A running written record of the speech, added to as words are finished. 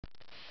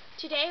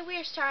today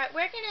we're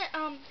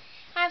gonna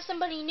have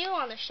somebody new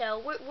on the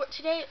show.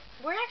 Today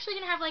we're actually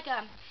gonna have like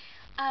a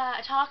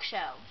talk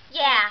show.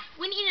 Yeah.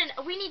 And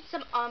we need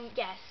some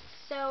guests.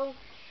 So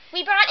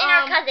we brought in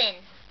our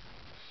cousin.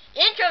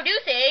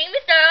 Introducing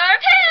Mr.pen!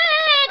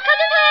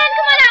 Cousin Pen,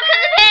 come on out,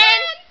 Cousin Pen!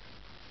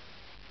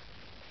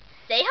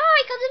 Say hi,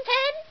 Cousin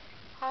Pen.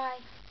 Hi.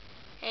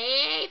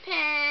 Hey,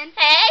 Pen.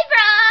 Hey,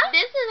 bro.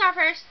 This is our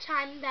first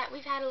time that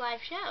we've had a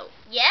live show.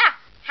 Yeah.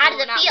 How does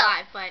it not feel?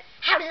 Live, but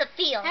how does it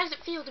feel? How does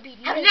it feel to be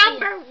number one?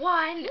 Number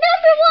one.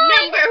 Number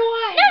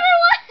one. Number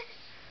one.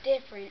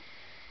 Different.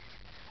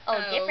 Oh,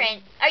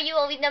 different. Are you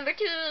always number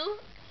 2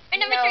 or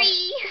number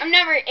 3? I'm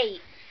number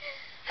 8.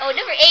 Oh,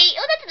 number 8.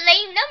 Oh, that's a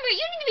lame number.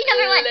 You need to be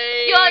number 1.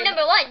 Lame. You're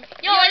number 1.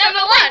 You're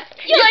number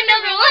 1. You're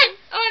number 1.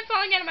 Oh, I'm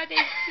falling out of my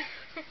base.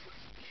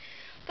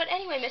 But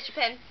anyway, Mr.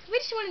 Pen, we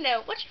just want to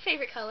know, what's your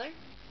favorite color?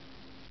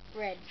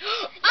 Red.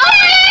 Oh!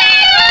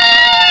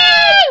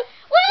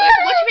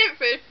 What's your favorite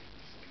food?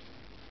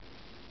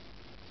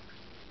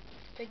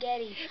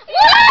 Spaghetti. Woo!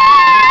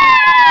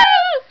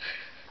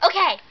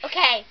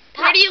 Okay.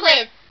 Where do you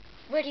live?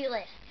 Where do you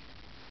live?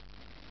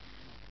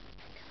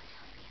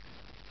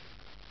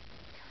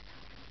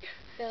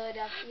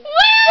 Philadelphia. Woo!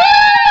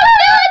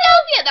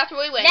 Philadelphia. That's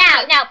where we went.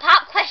 Now,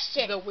 pop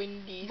question. The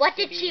windy. What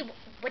did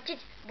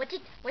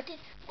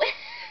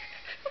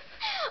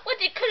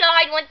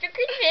Clyde want for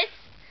Christmas?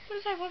 What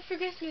does I want for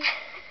Christmas?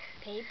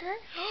 Paper?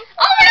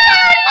 Oh my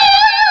God!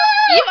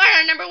 You are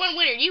our number 1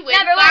 winner. You win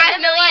 $5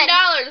 million.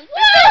 Woo!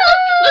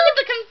 Look at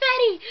the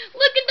confetti.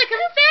 Look at the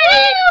confetti.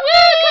 Woo!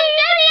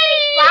 Confetti.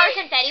 Flower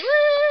confetti.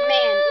 Woo!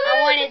 Man,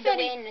 I wanted to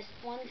confetti. win this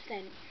 1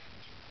 cent.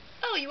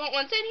 Oh, you want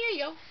 1 cent? Here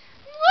you go.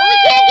 Well, we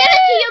can't give it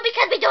to you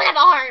because we don't have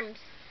arms.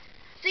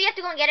 So you have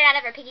to go and get it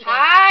out of our piggy bank.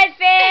 Hi,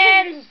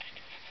 fans!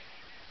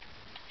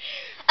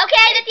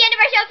 Okay, that's the end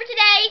of our show for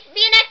today. See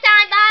you next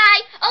time.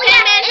 Bye. Oh,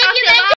 yeah, man, and if you